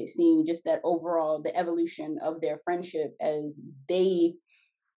appreciated seeing just that overall, the evolution of their friendship as the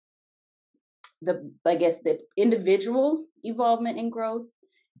individual evolvement and growth,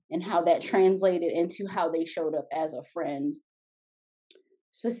 and how that translated into how they showed up as a friend,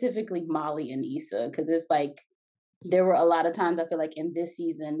 specifically Molly and Issa. Because it's like, there were a lot of times I feel like in this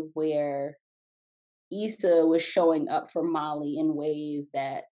season where Issa was showing up for Molly in ways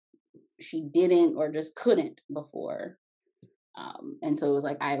that she didn't or just couldn't before. And so it was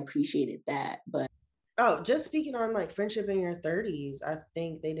like, I appreciated that. But just speaking on like friendship in your 30s, I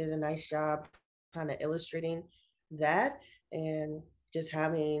think they did a nice job kind of illustrating that, and just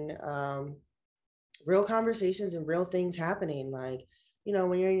having real conversations and real things happening. Like,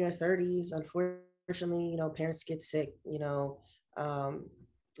 when you're in your 30s, unfortunately, parents get sick, and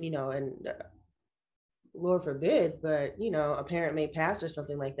Lord forbid, but a parent may pass or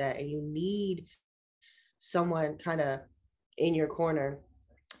something like that, and you need someone kind of in your corner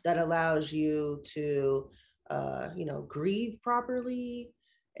that allows you to grieve properly,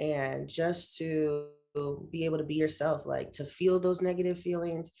 and just to be able to be yourself, like to feel those negative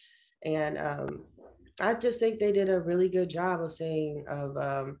feelings. And I just think they did a really good job of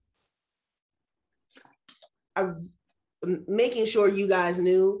making sure you guys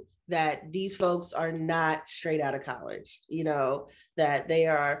knew that these folks are not straight out of college, that they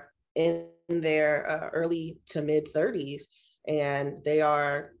are in their early to mid 30s, and they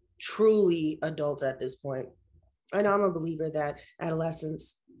are truly adults at this point. I know I'm a believer that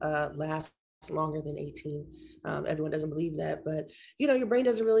adolescence lasts longer than 18. Everyone doesn't believe that, but your brain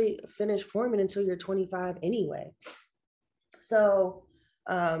doesn't really finish forming until you're 25 anyway. So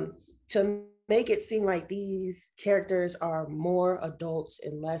to make it seem like these characters are more adults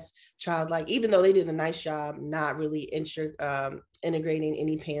and less childlike, even though they did a nice job not really integrating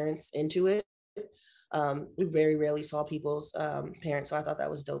any parents into it. We very rarely saw people's parents, so I thought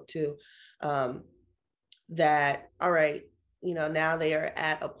that was dope too. That, all right, now they are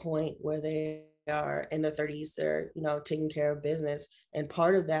at a point where they are in their 30s, they're taking care of business, and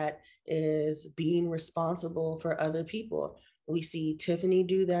part of that is being responsible for other people. We see Tiffany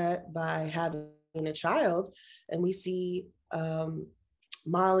do that by having a child, and we see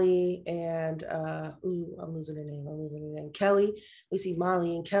Molly and I'm losing her name, Kelly. We see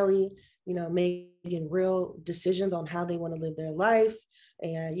Molly and Kelly, making real decisions on how they want to live their life,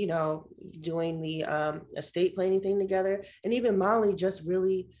 and doing the estate planning thing together. And even Molly just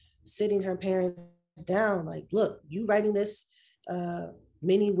really sitting her parents down, like, look, you writing this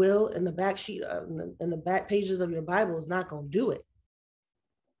mini will in the back sheet in the back pages of your Bible is not going to do it.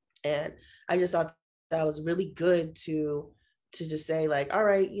 And I just thought that was really good to just say, like, all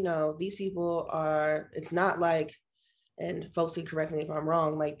right, these people are, it's not like, and folks can correct me if I'm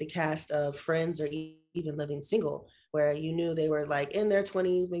wrong, like the cast of Friends or even Living Single, where you knew they were like in their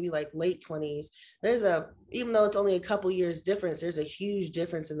 20s, maybe like late 20s. Even though it's only a couple years difference, there's a huge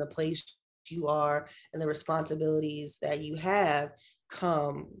difference in the place you are and the responsibilities that you have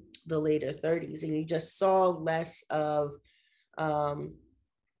come the later 30s. And you just saw less of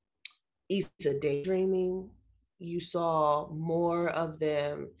Issa daydreaming. You saw more of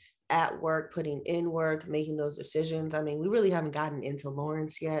them at work, putting in work, making those decisions. I mean, we really haven't gotten into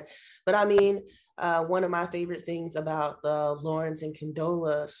Lawrence yet, but I mean, one of my favorite things about the Lawrence and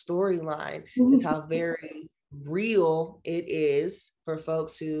Condola storyline is how very real it is for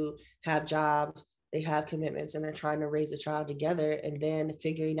folks who have jobs, they have commitments, and they're trying to raise a child together, and then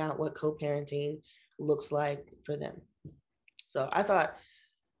figuring out what co-parenting looks like for them. So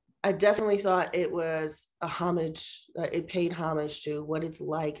I definitely thought it was a homage. It paid homage to what it's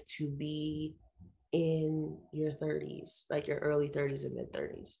like to be in your 30s, like your early 30s and mid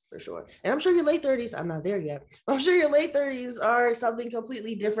 30s, for sure. And I'm sure your late 30s, I'm not there yet, I'm sure your late 30s are something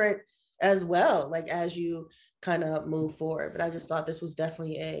completely different as well, like as you kind of move forward. But I just thought this was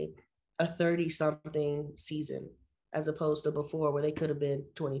definitely a 30 something season, as opposed to before where they could have been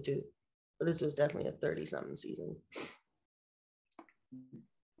 22. But this was definitely a 30 something season.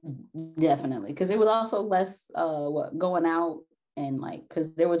 Definitely, because it was also less going out, and like,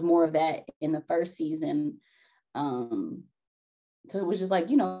 because there was more of that in the first season. So it was just like,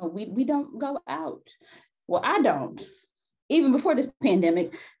 we don't go out. Well, I don't. Even before this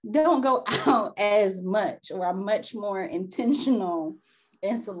pandemic, don't go out as much, or I'm much more intentional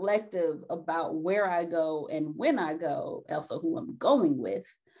and selective about where I go and when I go, also who I'm going with.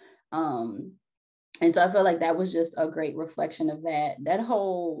 And so I feel like that was just a great reflection of that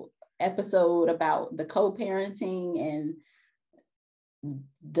whole episode about the co-parenting and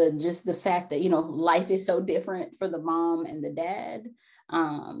the fact that, life is so different for the mom and the dad.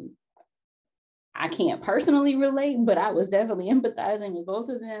 I can't personally relate, but I was definitely empathizing with both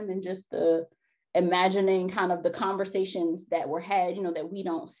of them, and just the imagining kind of the conversations that were had, that we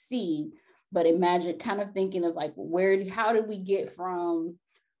don't see, but imagine kind of thinking of like, how did we get from,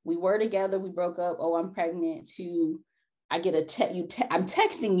 we were together, we broke up, oh, I'm pregnant, to I get I'm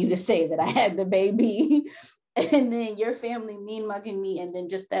texting you to say that I had the baby, and then your family mean mugging me, and then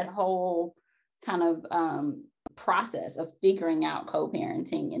just that whole kind of process of figuring out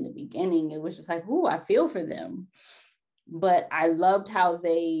co-parenting in the beginning, it was just like, ooh, I feel for them. But I loved how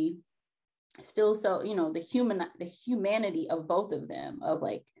they still, so, you know, the humanity of both of them, of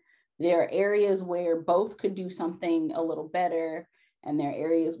like, there are areas where both could do something a little better, and there are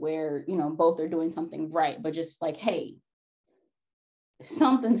areas where, you know, both are doing something right, but just like, hey,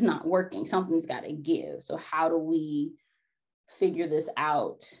 something's not working, something's got to give. So how do we figure this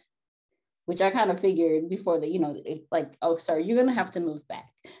out? Which I kind of figured before that, you know, like, oh, sorry, you're gonna have to move back.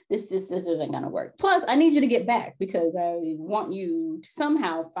 This isn't gonna work. Plus, I need you to get back because I want you to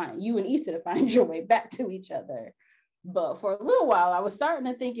somehow find, you and Issa to find your way back to each other. But for a little while, I was starting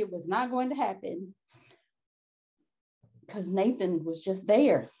to think it was not going to happen because Nathan was just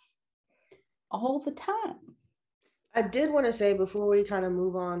there all the time. I did want to say before we kind of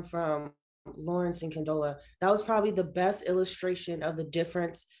move on from Lawrence and Condola, that was probably the best illustration of the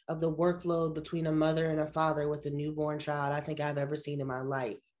difference of the workload between a mother and a father with a newborn child I think I've ever seen in my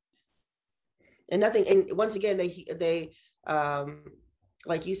life. And nothing, and once again, they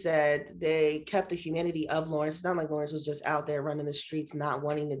like you said, they kept the humanity of Lawrence. It's not like Lawrence was just out there running the streets, not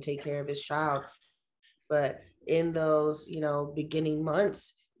wanting to take care of his child. But in those, you know, beginning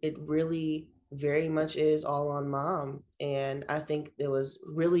months, it really very much is all on mom. And I think it was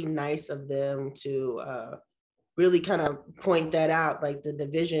really nice of them to really kind of point that out, like the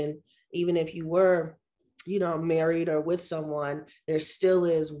division, even if you were, you know, married or with someone, there still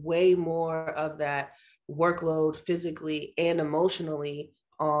is way more of that workload physically and emotionally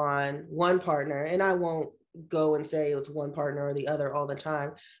on one partner. And I won't go and say it's one partner or the other all the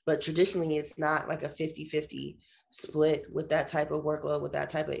time, but traditionally it's not like a 50-50 split with that type of workload, with that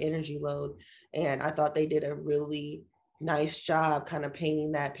type of energy load. And I thought they did a really nice job kind of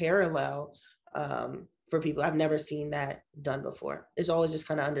painting that parallel for people. I've never seen that done before. It's always just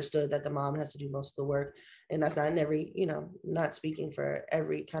kind of understood that the mom has to do most of the work. And that's not in every, you know, not speaking for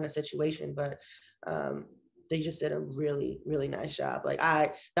every kind of situation, but they just did a really, really nice job. Like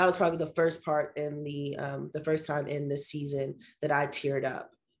that was probably the first part in the first time in this season that I teared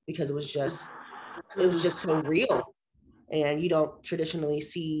up, because it was just so real. And you don't traditionally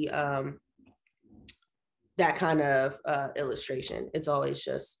see that kind of illustration. It's always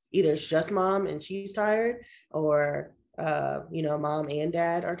just either it's just mom and she's tired, or you know, mom and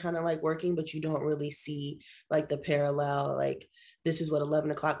dad are kind of like working, but you don't really see like the parallel, like this is what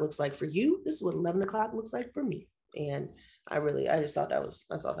 11 o'clock looks like for you, this is what 11 o'clock looks like for me. And I just thought that was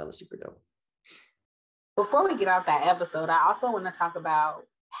super dope. Before we get off that episode, I also want to talk about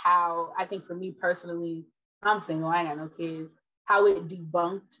how, I think for me personally, I'm single, I ain't got no kids, how it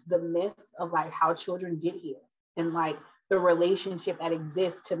debunked the myth of like how children get here and like the relationship that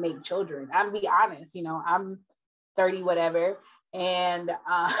exists to make children. I'm be honest, you know, I'm 30 whatever, and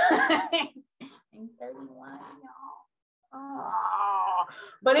I'm 31, y'all. Oh.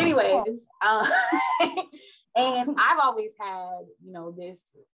 But anyways, and I've always had, you know, this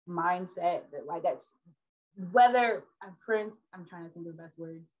mindset that like that's whether I'm friends, I'm trying to think of the best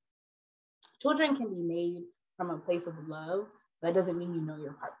words. Children can be made from a place of love. That doesn't mean you know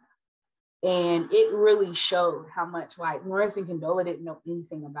your partner. And it really showed how much like Lawrence and Condola didn't know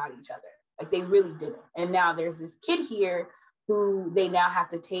anything about each other. Like they really didn't. And now there's this kid here who they now have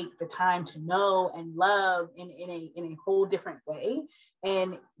to take the time to know and love in a whole different way.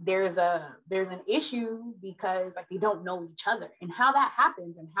 And there's an issue because like they don't know each other, and how that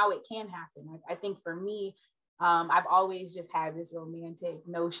happens and how it can happen. I think for me, I've always just had this romantic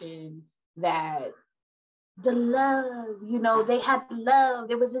notion that the love, you know, they had love.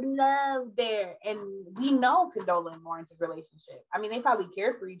 There was a love there. And we know Condola and Lawrence's relationship. I mean, they probably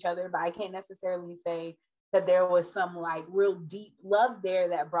cared for each other, but I can't necessarily say that there was some like real deep love there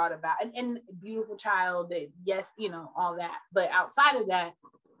that brought about and beautiful child that, yes, you know, all that. But outside of that,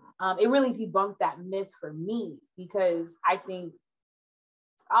 it really debunked that myth for me, because I think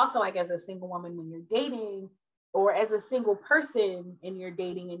also like as a single woman, when you're dating, or as a single person and you're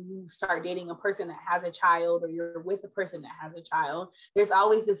dating and you start dating a person that has a child, or you're with a person that has a child, there's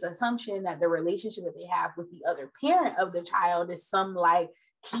always this assumption that the relationship that they have with the other parent of the child is some like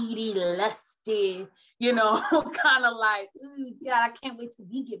heady, lusty, you know, kind of like, ooh, God, I can't wait till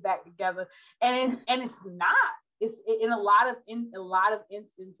we get back together. And it's not. It's in a lot of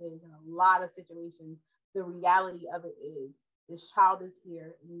instances, in a lot of situations, the reality of it is this child is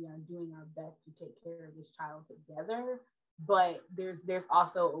here and we are doing our best to take care of this child together, but there's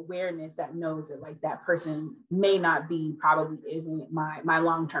also awareness that knows that like that person may not be, probably isn't my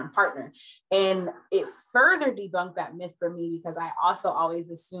long-term partner. And it further debunked that myth for me, because I also always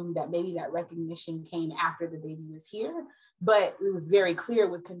assumed that maybe that recognition came after the baby was here. But it was very clear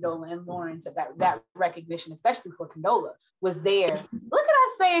with Condola and Lawrence that recognition, especially for Condola, was there. Look at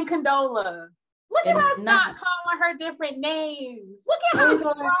us saying Condola. Look at us not calling her different names. Look at how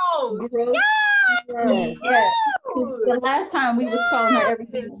gross. Yes. The last time we was calling her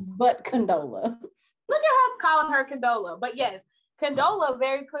everything but Condola. Look at us calling her Condola. But yes, Condola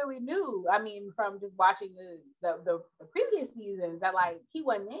very clearly knew, I mean, from just watching the previous seasons, that like he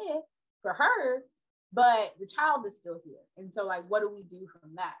wasn't there for her, but the child is still here. And so like, what do we do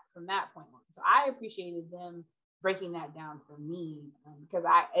from that point on? So I appreciated them breaking that down for me, because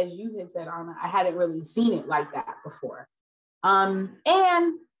I, as you had said, Anna, I hadn't really seen it like that before. And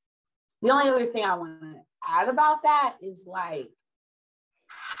the only other thing I want to add about that is like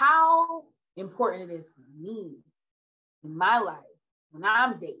how important it is for me in my life when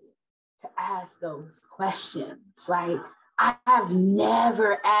I'm dating to ask those questions. Like, I have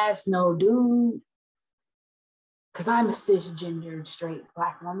never asked no dude, because I'm a cisgendered straight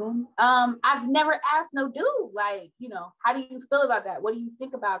Black woman. I've never asked no dude, like, you know, how do you feel about that? What do you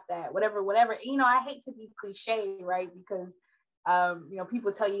think about that? Whatever. You know, I hate to be cliche, right? Because, you know,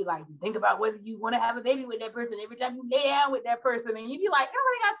 people tell you like, think about whether you want to have a baby with that person every time you lay down with that person. And you be like, I don't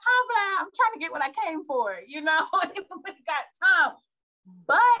really got time for that. I'm trying to get what I came for, you know? I don't really got time.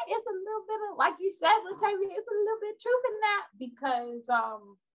 But it's a little bit of, like you said, Latavia, it's a little bit truth in that, because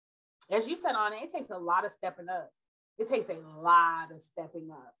as you said, Anna, it takes a lot of stepping up. It takes a lot of stepping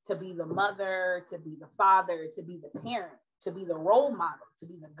up to be the mother, to be the father, to be the parent, to be the role model, to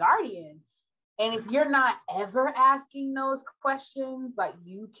be the guardian. And if you're not ever asking those questions, like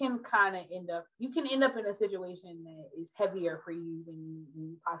you can kind of end up in a situation that is heavier for you than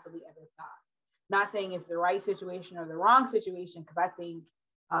you possibly ever thought. Not saying it's the right situation or the wrong situation, because I think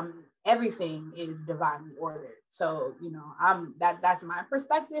everything is divinely ordered. So, you know, that's my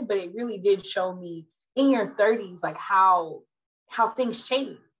perspective, but it really did show me in your 30s, like how things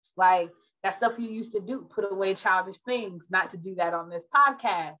change. Like that stuff you used to do, put away childish things, not to do that on this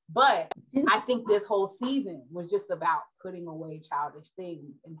podcast. But I think this whole season was just about putting away childish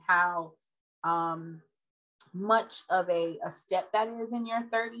things, and how much of a step that is in your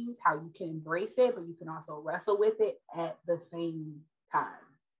 30s, how you can embrace it, but you can also wrestle with it at the same time,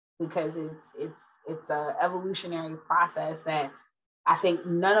 because it's a evolutionary process that I think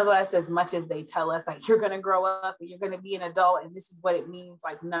none of us, as much as they tell us like you're going to grow up and you're going to be an adult and this is what it means,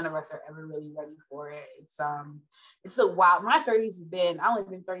 like none of us are ever really ready for it. It's a wild, my 30s has been, I only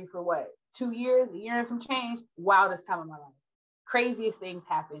been 30 for what, 2 years, a year and some change, wildest time of my life. Craziest things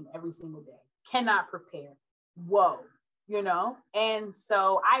happen every single day. Cannot prepare. Whoa, you know? And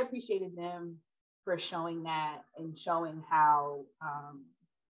so I appreciated them for showing that, and showing how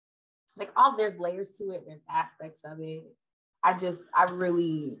like all, there's layers to it, there's aspects of it. I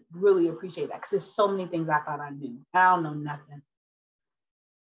really, really appreciate that, because there's so many things I thought I knew. I don't know nothing.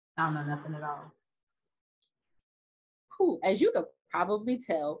 I don't know nothing at all. Cool. As you could probably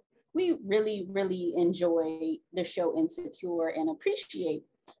tell, we really, really enjoy the show Insecure and appreciate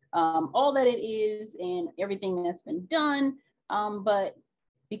all that it is and everything that's been done. But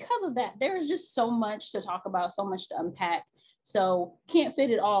because of that, there's just so much to talk about, so much to unpack. So can't fit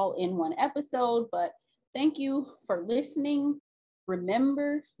it all in one episode, but thank you for listening.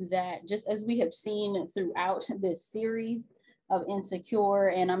 Remember that just as we have seen throughout this series of Insecure,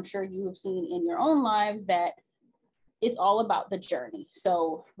 and I'm sure you have seen in your own lives, that it's all about the journey.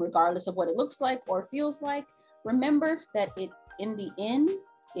 So regardless of what it looks like or feels like, remember that in the end,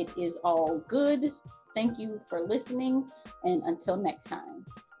 it is all good. Thank you for listening, and until next time.